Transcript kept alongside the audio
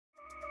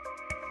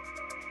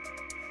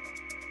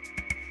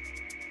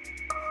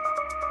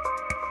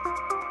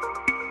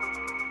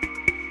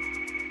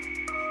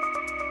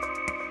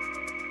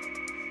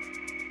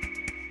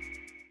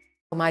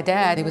My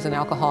dad, he was an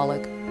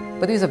alcoholic,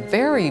 but he was a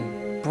very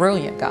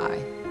brilliant guy,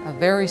 a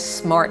very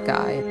smart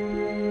guy.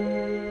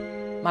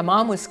 My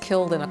mom was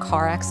killed in a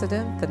car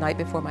accident the night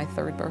before my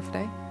 3rd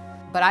birthday,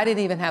 but I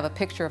didn't even have a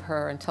picture of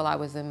her until I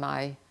was in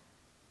my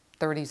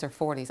 30s or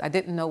 40s. I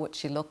didn't know what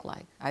she looked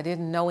like. I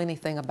didn't know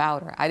anything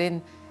about her. I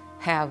didn't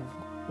have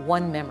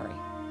one memory,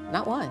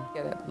 not one.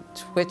 You get a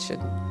twitch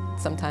and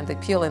sometimes they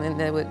peel and then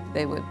they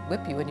would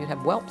whip you and you'd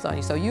have whelps on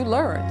you. So you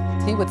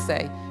learned. He would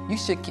say,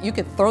 you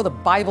can throw the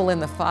Bible in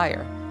the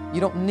fire. You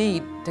don't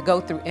need to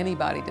go through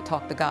anybody to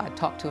talk to God,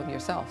 talk to him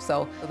yourself.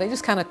 So they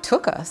just kind of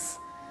took us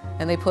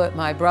and they put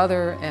my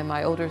brother and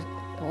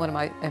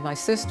my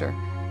sister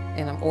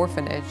in an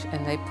orphanage,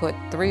 and they put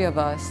 3 of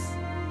us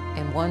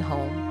in one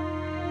home.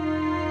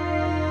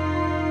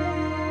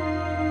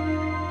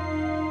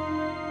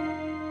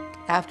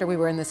 After we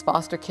were in this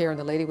foster care and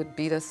the lady would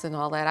beat us and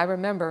all that, I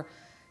remember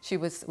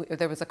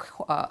there was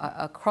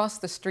across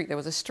the street, there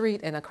was a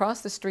street, and across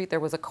the street there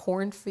was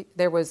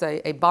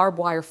a barbed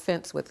wire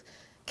fence with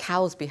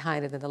cows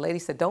behind it, and the lady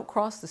said, "Don't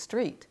cross the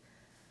street."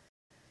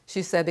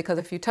 She said, "Because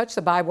if you touch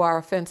the barbed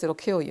wire fence, it'll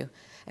kill you."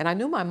 And I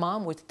knew my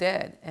mom was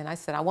dead, and I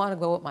said, "I want to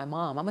go with my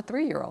mom. I'm a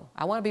 3-year-old.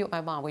 I want to be with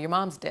my mom." "Well, your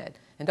mom's dead,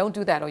 and don't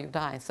do that or you'll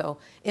die." And so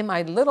in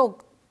my little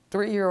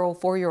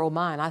 3-year-old, 4-year-old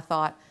mind, I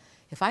thought,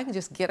 if I can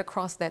just get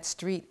across that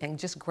street and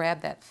just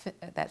grab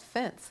that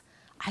fence,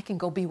 I can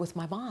go be with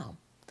my mom.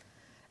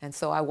 And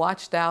so I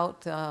watched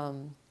out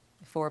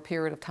for a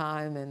period of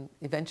time and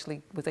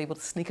eventually was able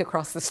to sneak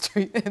across the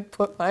street and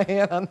put my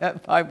hand on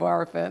that barbed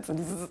wire fence.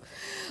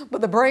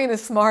 But the brain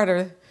is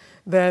smarter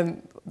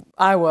than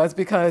I was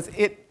because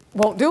it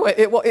won't do it.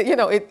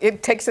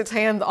 It takes its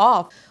hand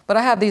off. But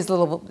I have these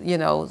little,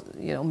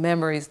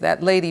 memories.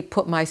 That lady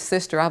put my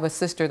sister, I have a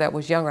sister that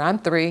was younger. I'm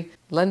 3.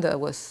 Linda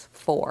was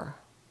 4.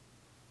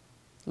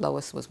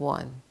 Lois was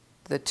 1.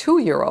 The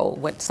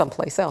 2-year-old went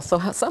someplace else. So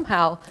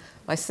somehow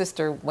my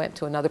sister went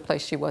to another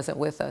place. She wasn't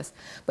with us.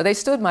 But they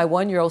stood my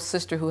 1-year-old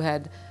sister who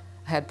had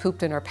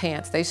pooped in her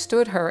pants. They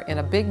stood her in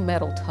a big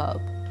metal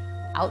tub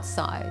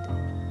outside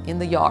in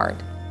the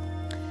yard.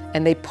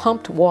 And they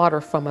pumped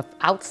water from an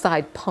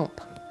outside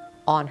pump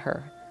on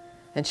her.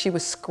 And she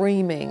was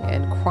screaming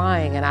and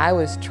crying. And I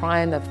was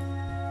trying to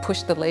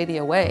push the lady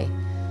away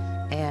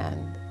and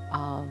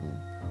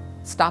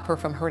stop her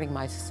from hurting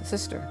my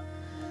sister.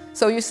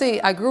 So you see,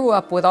 I grew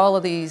up with all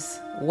of these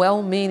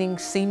well-meaning,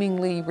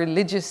 seemingly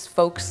religious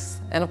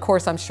folks, and of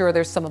course I'm sure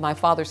there's some of my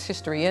father's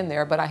history in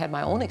there, but I had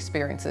my own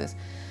experiences,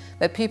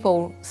 that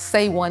people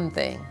say one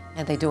thing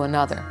and they do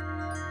another.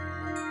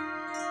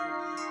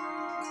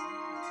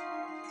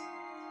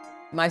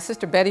 My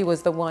sister Betty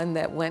was the one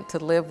that went to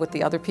live with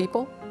the other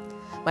people.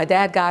 My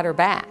dad got her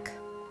back.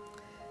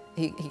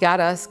 He got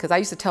us, because I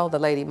used to tell the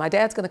lady, "My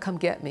dad's going to come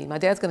get me. My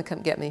dad's going to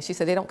come get me." She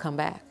said, "They don't come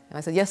back." And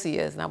I said, "Yes, he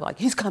is." And I was like,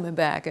 "He's coming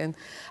back." And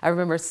I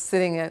remember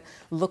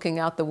looking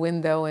out the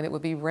window, and it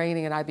would be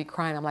raining, and I'd be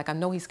crying. I'm like, "I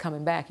know he's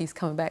coming back. He's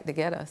coming back to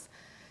get us."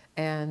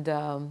 And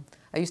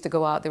I used to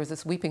go out. There was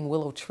this weeping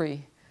willow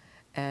tree.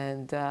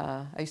 And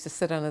I used to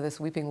sit under this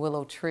weeping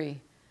willow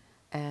tree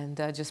and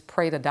just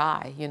pray to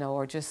die,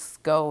 or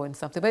just go and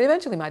something. But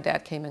eventually my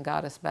dad came and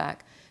got us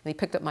back. And he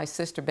picked up my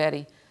sister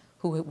Betty,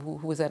 who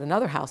was at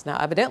another house. Now,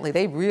 evidently,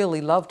 they really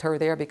loved her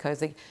there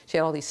because she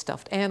had all these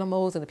stuffed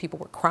animals and the people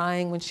were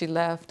crying when she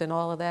left and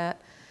all of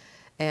that.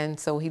 And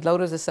so he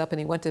loaded us up and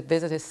he went to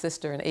visit his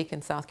sister in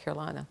Aiken, South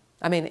Carolina.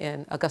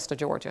 In Augusta,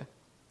 Georgia.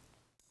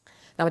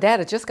 Now, my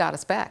dad had just got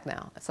us back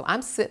now. So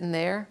I'm sitting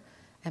there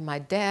and my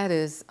dad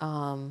is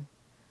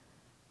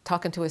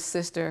talking to his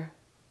sister,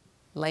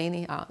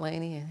 Aunt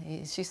Laney,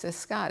 and she says,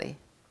 "Scotty,"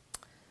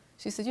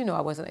 she said,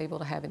 "I wasn't able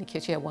to have any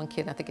kids." She had 1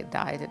 kid, and I think it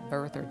died at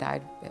birth or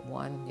died at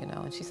 1,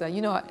 And she said,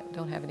 "I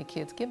don't have any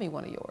kids. Give me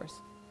one of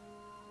yours."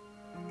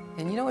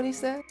 And you know what he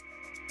said?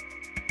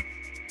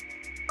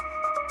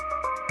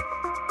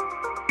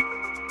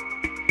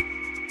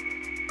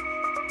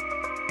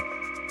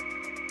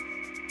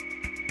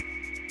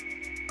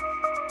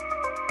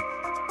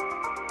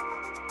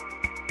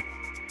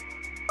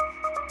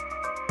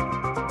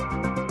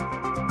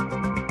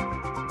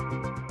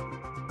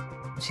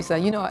 She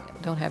said, "I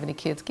don't have any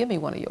kids. Give me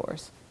one of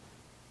yours."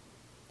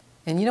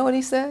 And you know what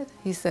he said?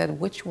 He said,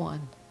 "Which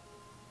one?"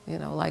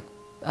 Like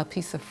a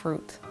piece of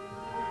fruit.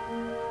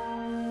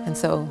 And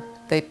so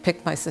they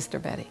picked my sister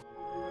Betty.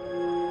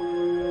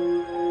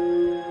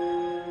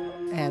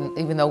 And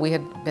even though we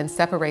had been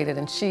separated,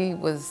 and she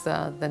was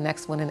the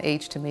next one in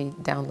age to me,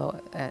 down low,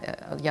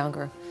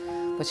 younger,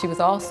 but she was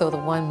also the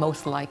one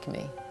most like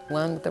me.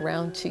 One with the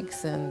round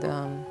cheeks, and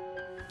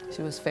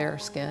she was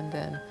fair-skinned,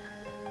 and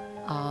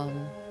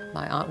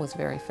my aunt was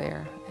very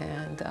fair.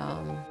 And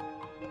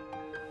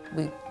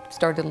we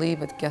started to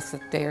leave, I guess, a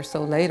day or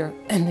so later,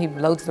 and he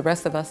loads the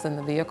rest of us in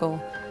the vehicle,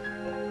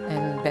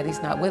 and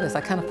Betty's not with us. I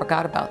kind of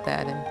forgot about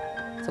that,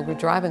 and so we're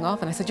driving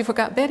off, and I said, "You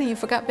forgot Betty, you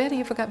forgot Betty,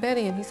 you forgot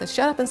Betty." And he said,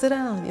 "Shut up and sit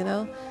down,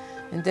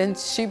 And then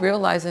she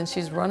realized, and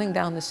she's running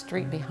down the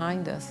street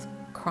behind us,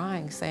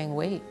 crying, saying,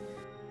 "Wait."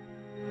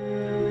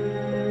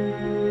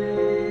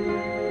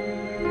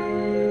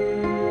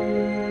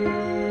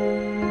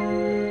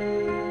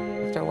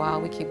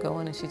 while we keep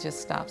going, and she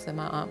just stops, and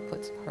my aunt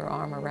puts her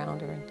arm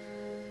around her and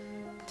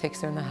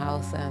takes her in the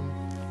house. And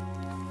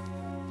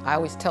I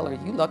always tell her,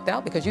 you lucked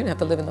out because you didn't have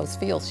to live in those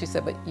fields. She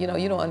said, but you know,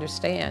 you don't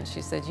understand.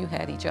 She said, you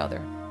had each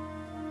other.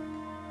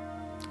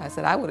 I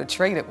said, I would have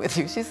traded with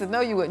you. She said,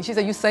 no, you wouldn't. She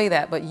said, you say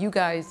that, but you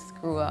guys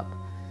grew up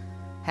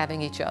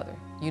having each other.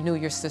 You knew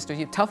your sister.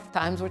 Tough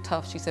times were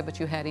tough, she said, but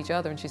you had each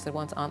other. And she said,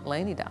 once Aunt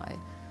Laney died,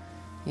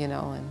 you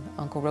know, and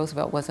Uncle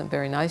Roosevelt wasn't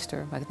very nice to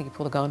her. I think he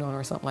pulled a gun on her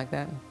or something like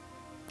that. And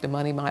the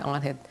money my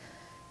aunt had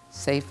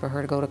saved for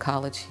her to go to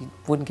college, he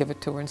wouldn't give it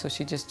to her, and so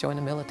she just joined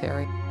the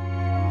military.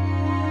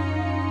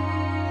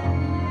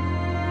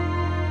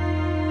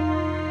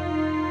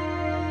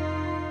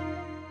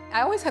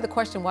 I always had the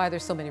question why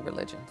there's so many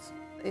religions.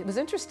 It was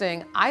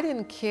interesting, I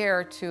didn't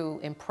care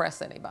to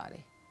impress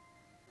anybody.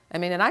 I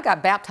mean, and I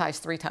got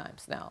baptized 3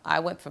 times now.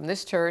 I went from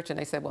this church and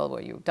they said, well,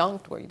 where you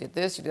dunked, where you did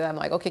this, you did that. I'm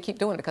like, okay, keep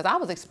doing it. Because I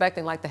was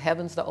expecting like the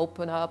heavens to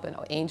open up and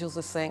angels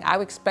to sing. I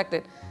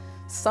expected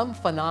some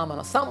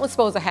phenomenon, something was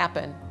supposed to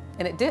happen,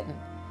 and it didn't.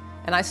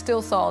 And I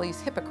still saw these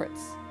hypocrites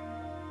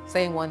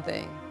saying one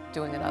thing,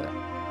 doing another.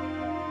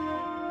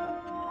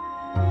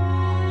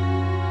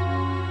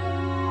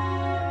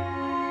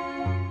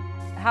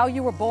 How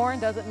you were born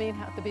doesn't mean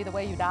have to be the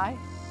way you die.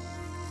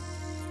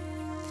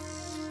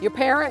 Your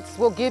parents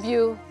will give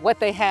you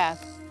what they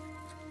have,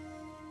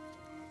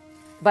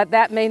 but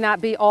that may not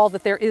be all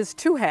that there is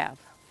to have.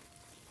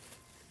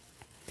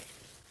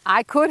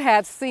 I could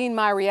have seen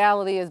my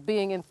reality as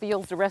being in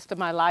fields the rest of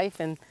my life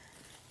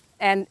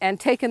and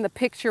taken the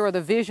picture or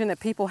the vision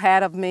that people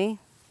had of me,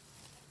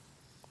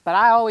 but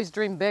I always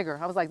dreamed bigger.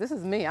 I was like, this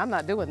is me, I'm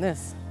not doing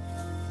this.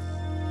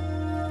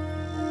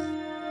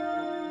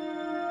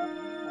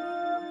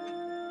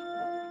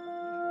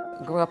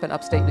 Grew up in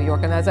upstate New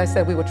York, and as I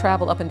said, we would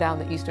travel up and down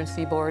the eastern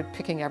seaboard,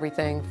 picking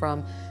everything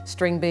from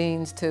string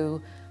beans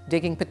to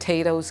digging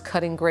potatoes,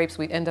 cutting grapes.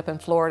 We'd end up in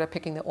Florida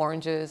picking the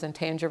oranges and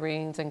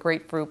tangerines and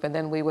grapefruit, and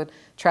then we would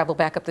travel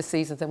back up the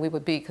seasons, and we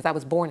would be, because I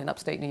was born in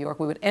upstate New York,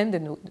 we would end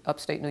in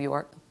upstate New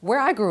York. Where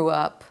I grew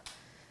up,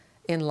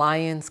 in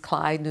Lyons,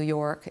 Clyde, New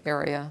York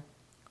area,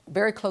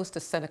 very close to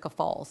Seneca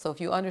Falls. So if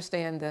you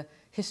understand the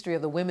history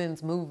of the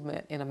women's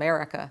movement in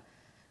America,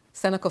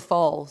 Seneca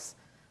Falls,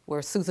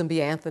 where Susan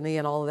B. Anthony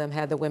and all of them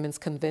had the women's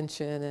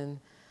convention, and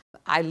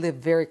I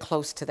lived very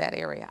close to that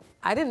area.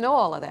 I didn't know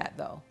all of that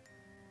though.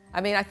 I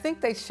mean, I think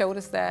they showed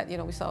us that, you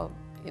know, we saw,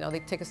 you know, they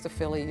take us to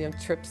Philly, you know,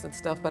 trips and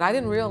stuff, but I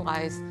didn't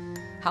realize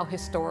how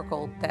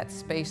historical that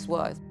space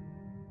was.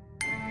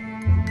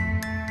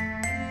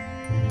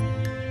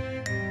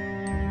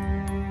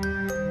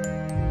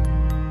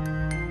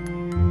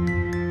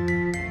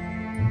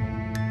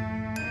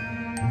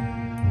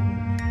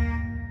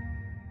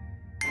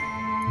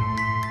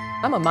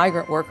 I'm a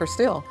migrant worker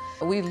still.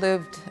 We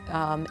lived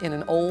in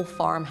an old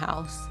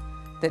farmhouse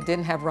that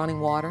didn't have running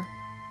water.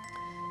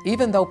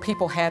 Even though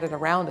people had it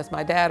around us,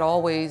 my dad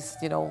always,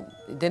 you know,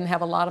 didn't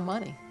have a lot of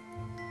money.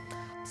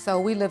 So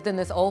we lived in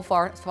this old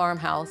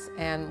farmhouse,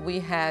 and we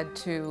had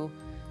to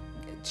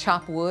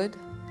chop wood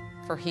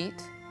for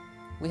heat.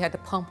 We had to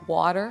pump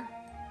water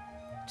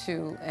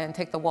and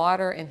take the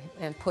water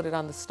and put it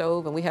on the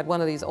stove. And we had one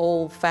of these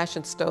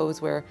old-fashioned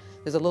stoves where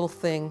there's a little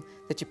thing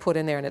that you put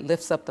in there and it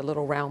lifts up the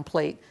little round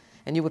plate.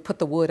 And you would put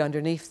the wood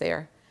underneath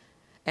there.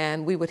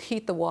 And we would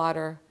heat the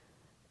water,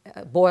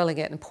 boiling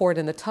it, and pour it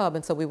in the tub,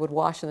 and so we would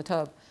wash in the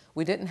tub.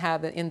 We didn't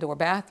have an indoor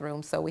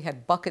bathroom, so we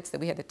had buckets that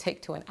we had to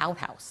take to an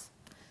outhouse.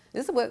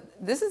 This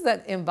is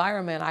that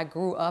environment I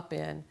grew up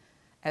in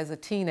as a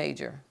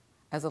teenager,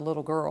 as a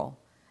little girl,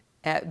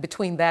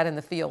 between that and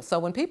the field. So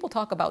when people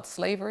talk about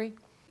slavery,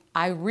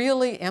 I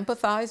really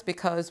empathize,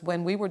 because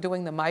when we were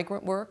doing the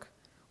migrant work,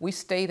 we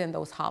stayed in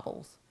those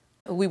hovels.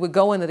 We would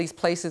go into these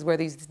places where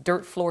these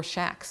dirt floor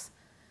shacks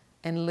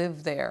and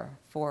live there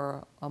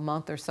for a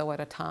month or so at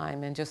a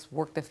time and just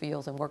work the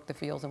fields and work the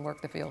fields and work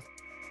the fields.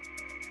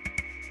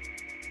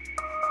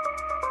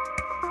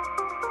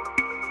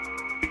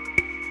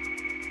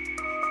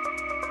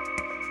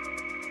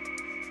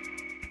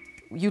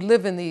 You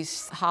live in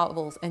these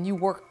hovels and you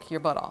work your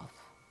butt off.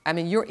 I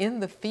mean, you're in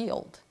the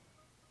field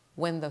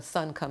when the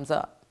sun comes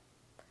up.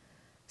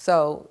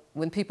 So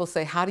when people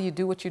say, how do you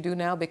do what you do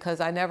now? Because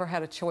I never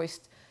had a choice.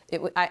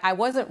 I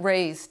wasn't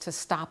raised to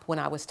stop when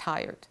I was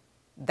tired.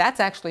 That's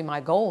actually my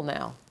goal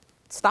now.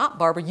 Stop,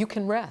 Barbara, you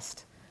can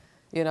rest.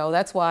 You know,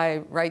 that's why I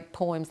write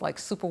poems like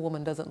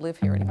Superwoman Doesn't Live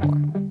Here Anymore.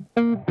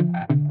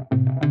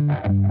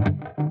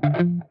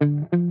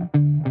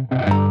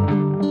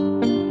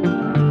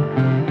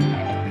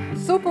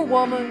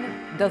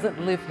 Superwoman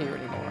doesn't live here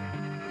anymore.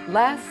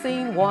 Last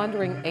seen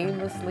wandering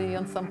aimlessly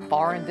on some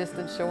far and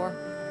distant shore.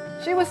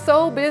 She was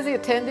so busy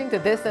attending to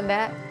this and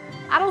that,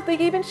 I don't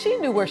think even she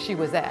knew where she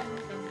was at.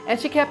 And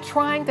she kept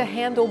trying to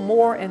handle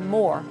more and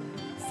more.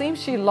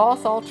 Seems she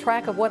lost all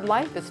track of what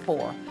life is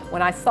for.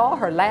 When I saw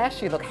her last,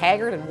 she looked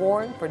haggard and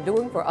worn, for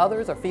doing for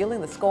others or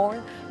feeling the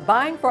scorn,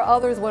 buying for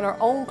others when her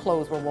own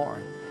clothes were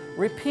worn,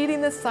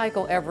 repeating the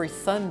cycle every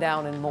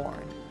sundown and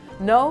morn.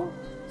 No,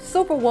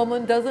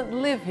 Superwoman doesn't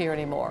live here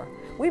anymore.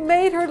 We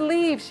made her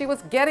leave. She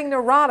was getting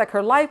neurotic.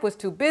 Her life was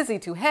too busy,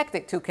 too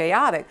hectic, too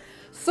chaotic.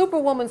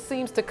 Superwoman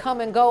seems to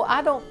come and go.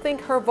 I don't think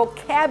her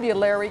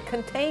vocabulary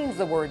contains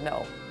the word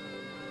no.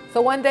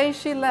 So one day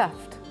she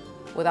left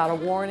without a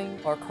warning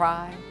or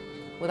cry,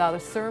 without a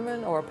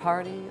sermon or a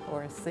party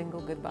or a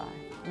single goodbye.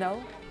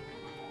 No,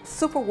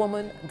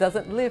 Superwoman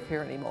doesn't live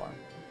here anymore.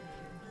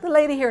 The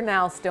lady here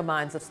now still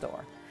minds the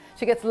store.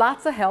 She gets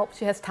lots of help.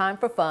 She has time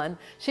for fun.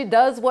 She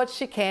does what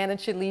she can and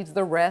she leaves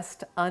the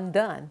rest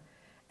undone.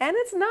 And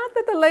it's not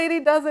that the lady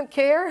doesn't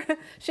care.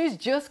 She's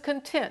just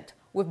content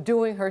with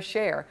doing her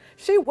share.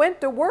 She went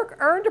to work,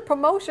 earned a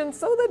promotion,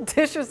 so the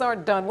dishes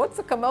aren't done. What's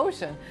a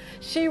commotion?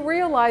 She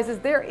realizes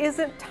there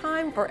isn't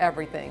time for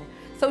everything.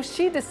 So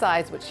she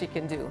decides what she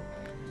can do.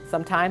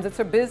 Sometimes it's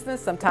her business,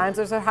 sometimes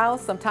it's her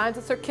house, sometimes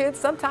it's her kids,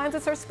 sometimes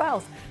it's her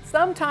spouse.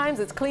 Sometimes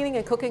it's cleaning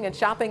and cooking and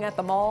shopping at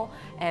the mall,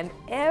 and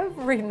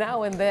every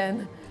now and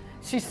then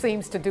she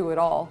seems to do it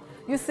all.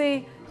 You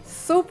see,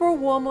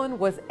 Superwoman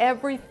was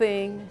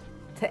everything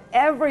to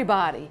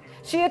everybody.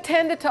 She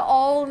attended to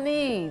all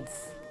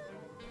needs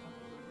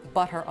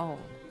but her own.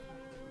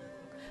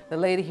 The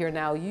lady here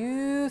now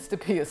used to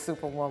be a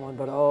superwoman,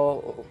 but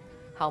oh,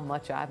 how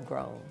much I've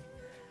grown.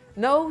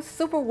 No,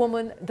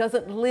 Superwoman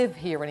doesn't live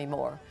here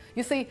anymore.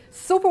 You see,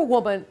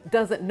 Superwoman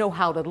doesn't know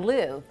how to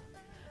live.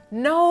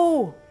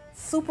 No,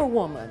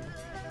 Superwoman,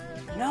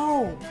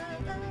 no.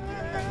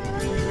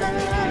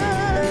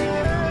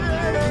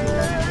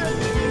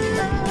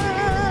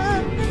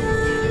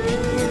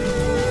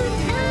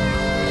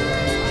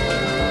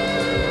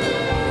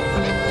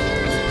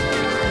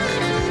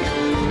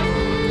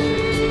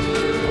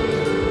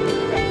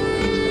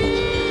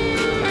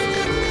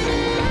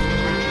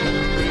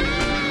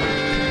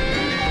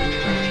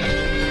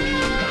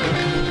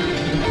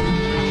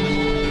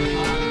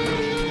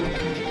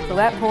 So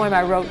that poem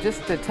I wrote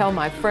just to tell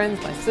my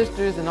friends, my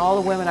sisters, and all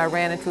the women I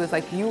ran into, is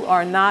like, you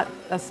are not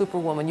a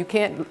superwoman. You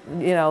can't,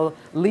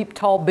 leap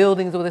tall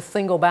buildings with a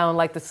single bound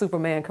like the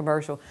Superman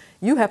commercial.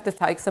 You have to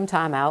take some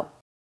time out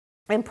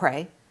and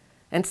pray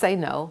and say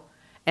no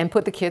and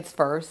put the kids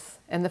first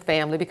and the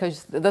family,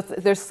 because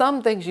there's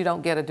some things you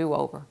don't get a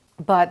do-over.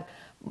 But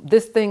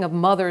this thing of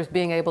mothers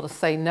being able to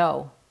say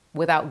no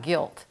without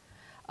guilt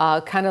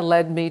kind of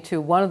led me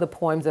to one of the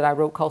poems that I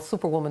wrote called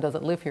Superwoman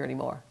Doesn't Live Here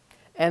Anymore.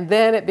 And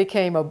then it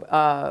became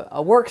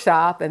a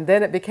workshop, and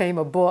then it became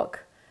a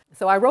book.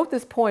 So I wrote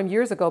this poem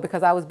years ago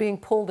because I was being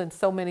pulled in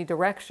so many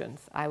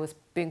directions. I was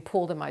being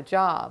pulled in my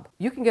job.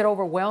 You can get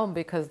overwhelmed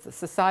because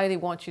society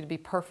wants you to be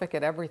perfect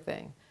at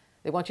everything.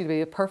 They want you to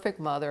be a perfect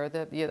mother,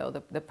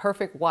 the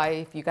perfect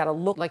wife. You got to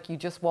look like you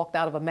just walked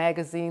out of a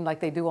magazine like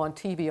they do on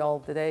TV all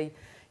the day.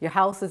 Your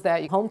house is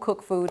that, you home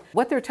cook food.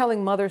 What they're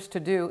telling mothers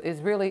to do is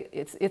really,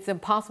 it's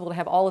impossible to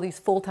have all of these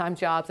full-time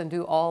jobs and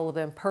do all of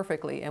them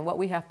perfectly. And what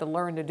we have to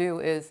learn to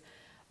do is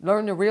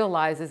learn to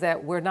realize is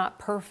that we're not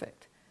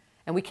perfect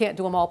and we can't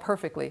do them all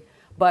perfectly.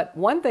 But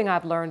one thing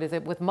I've learned is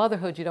that with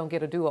motherhood, you don't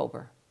get a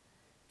do-over.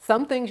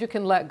 Some things you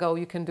can let go,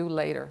 you can do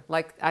later.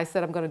 Like I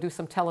said, I'm going to do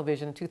some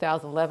television. In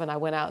 2011, I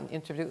went out and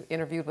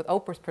interviewed with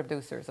Oprah's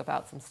producers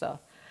about some stuff.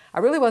 I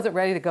really wasn't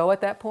ready to go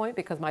at that point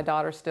because my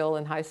daughter's still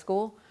in high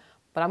school.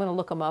 But I'm going to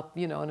look them up,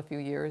 in a few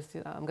years.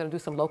 I'm going to do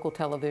some local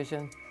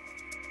television.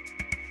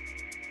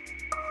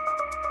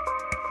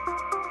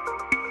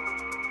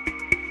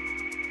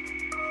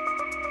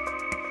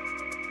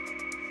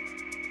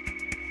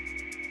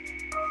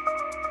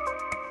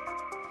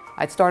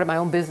 I'd started my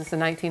own business in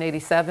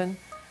 1987.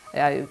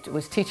 I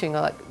was teaching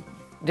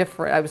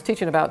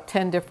about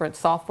 10 different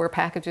software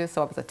packages,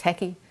 so I was a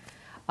techie.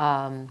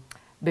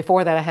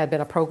 Before that, I had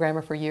been a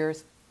programmer for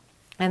years.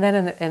 And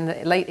then in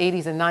the late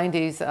 80s and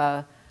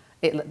 90s,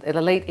 in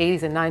the late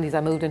 80s and 90s,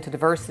 I moved into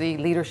diversity,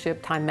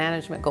 leadership, time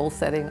management, goal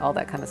setting, all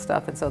that kind of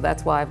stuff. And so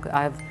that's why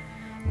I've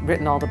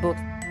written all the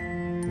books.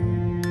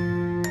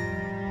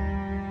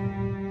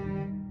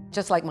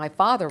 Just like my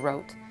father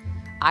wrote,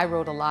 I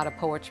wrote a lot of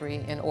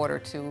poetry in order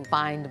to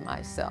find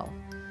myself.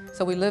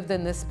 So we lived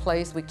in this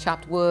place, we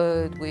chopped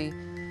wood, we,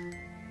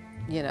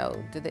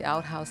 did the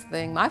outhouse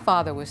thing. My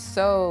father was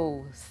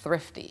so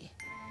thrifty.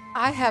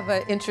 I have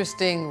an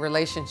interesting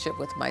relationship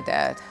with my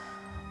dad.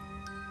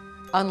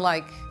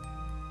 Unlike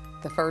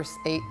the first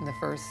 8 and the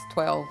first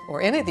 12,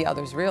 or any of the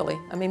others really.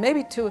 I mean,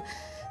 maybe 2,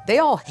 they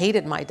all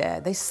hated my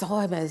dad. They saw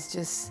him as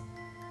just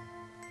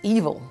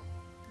evil.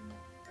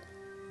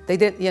 They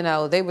did,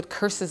 they would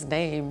curse his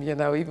name,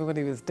 even when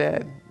he was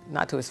dead.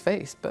 Not to his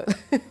face, but.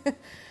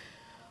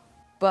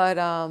 But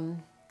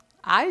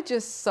I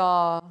just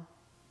saw,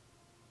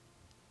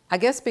 I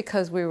guess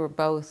because we were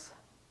both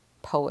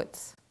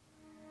poets,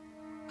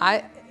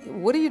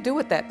 what do you do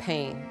with that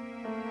pain?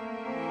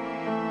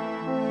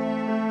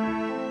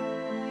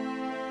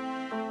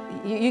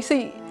 You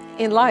see,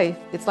 in life,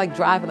 it's like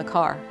driving a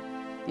car.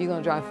 You're going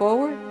to drive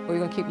forward, or you're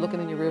going to keep looking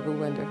in your rearview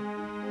window.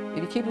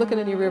 If you keep looking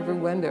in your rearview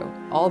window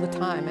all the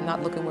time and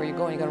not looking where you're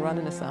going, you're going to run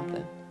into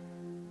something,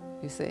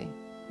 you see,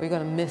 or you're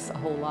going to miss a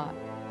whole lot.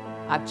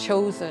 I've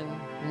chosen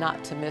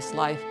not to miss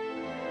life.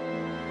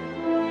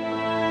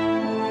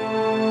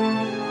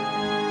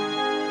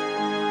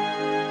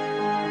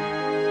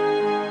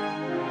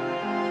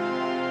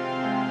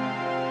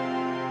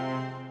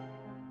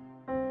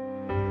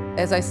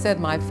 As I said,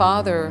 my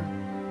father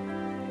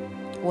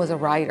was a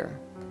writer.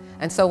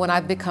 And so when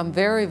I've become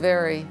very,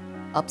 very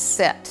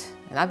upset,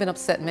 and I've been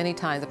upset many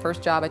times. The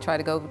first job I tried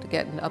to go to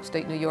get in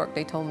upstate New York,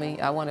 they told me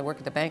I wanted to work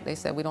at the bank. They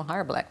said, we don't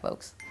hire black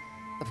folks.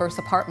 The first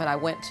apartment I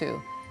went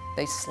to,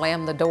 they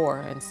slammed the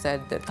door and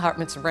said the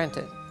apartment's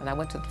rented. And I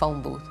went to the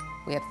phone booth.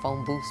 We had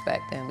phone booths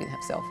back then, we didn't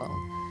have cell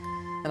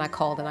phones. And I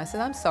called and I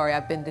said, I'm sorry,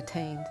 I've been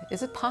detained.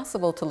 Is it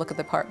possible to look at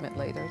the apartment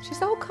later? She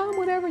said, oh, come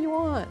whenever you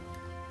want.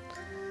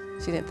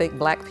 She didn't think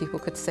black people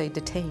could say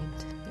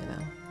detained, you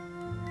know.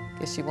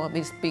 Because she wanted me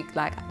to speak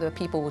like the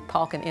people were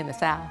talking in the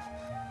South.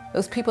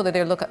 Those people that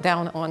they look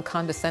down on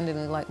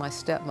condescendingly like my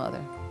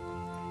stepmother.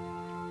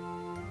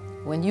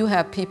 When you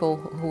have people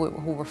who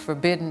were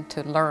forbidden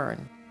to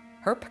learn,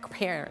 her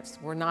parents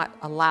were not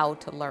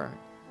allowed to learn.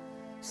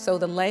 So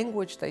the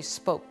language they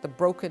spoke, the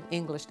broken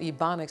English, the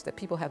Ebonics that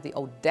people have the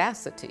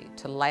audacity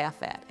to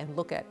laugh at and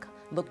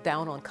look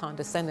down on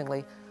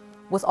condescendingly,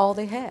 was all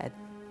they had.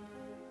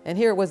 And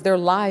here it was, their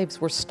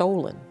lives were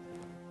stolen.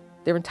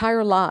 Their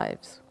entire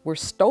lives were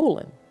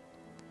stolen.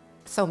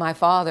 So my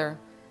father,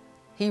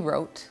 he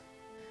wrote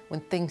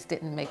when things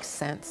didn't make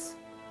sense.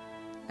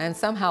 And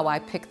somehow I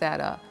picked that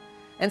up.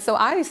 And so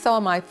I saw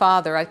my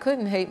father, I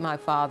couldn't hate my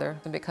father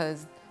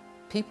because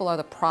people are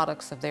the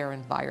products of their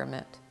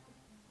environment.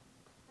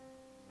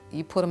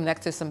 You put them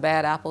next to some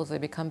bad apples, they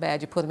become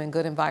bad. You put them in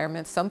good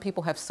environments. Some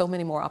people have so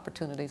many more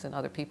opportunities than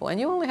other people. And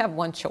you only have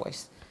one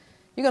choice.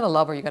 You're gonna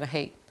love or you're gonna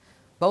hate.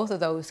 Both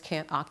of those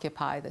can't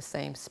occupy the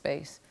same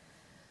space.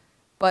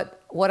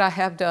 But what I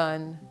have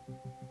done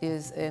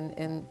is,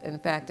 in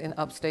fact, in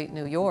upstate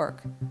New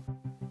York,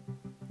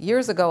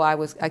 years ago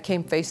I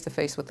came face to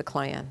face with the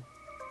Klan.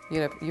 You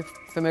know, you're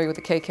familiar with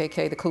the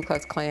KKK, the Ku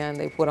Klux Klan.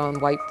 They put on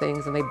white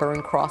things and they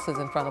burn crosses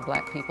in front of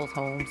black people's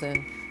homes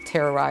and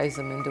terrorize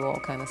them and do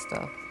all kind of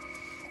stuff.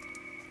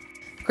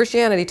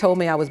 Christianity told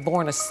me I was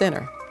born a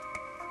sinner.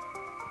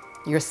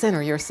 You're a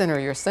sinner, you're a sinner,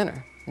 you're a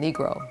sinner.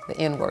 Negro, the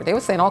N-word. They were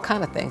saying all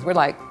kind of things. We're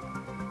like,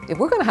 if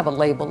we're gonna have a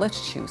label,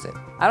 let's choose it.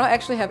 I don't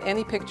actually have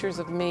any pictures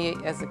of me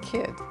as a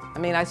kid. I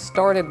mean, I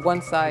started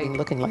one side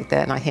looking like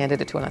that and I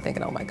handed it to her and I'm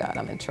thinking, oh my God,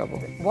 I'm in trouble.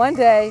 One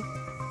day,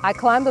 I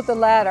climbed up the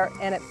ladder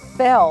and it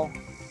fell.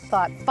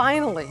 Thought,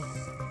 finally,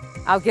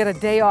 I'll get a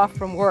day off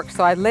from work.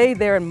 So I laid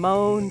there and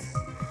moaned.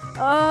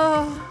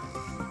 I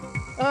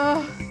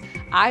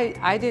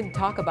didn't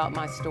talk about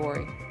my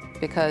story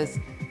because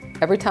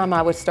every time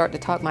I would start to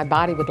talk, my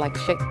body would like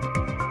shake.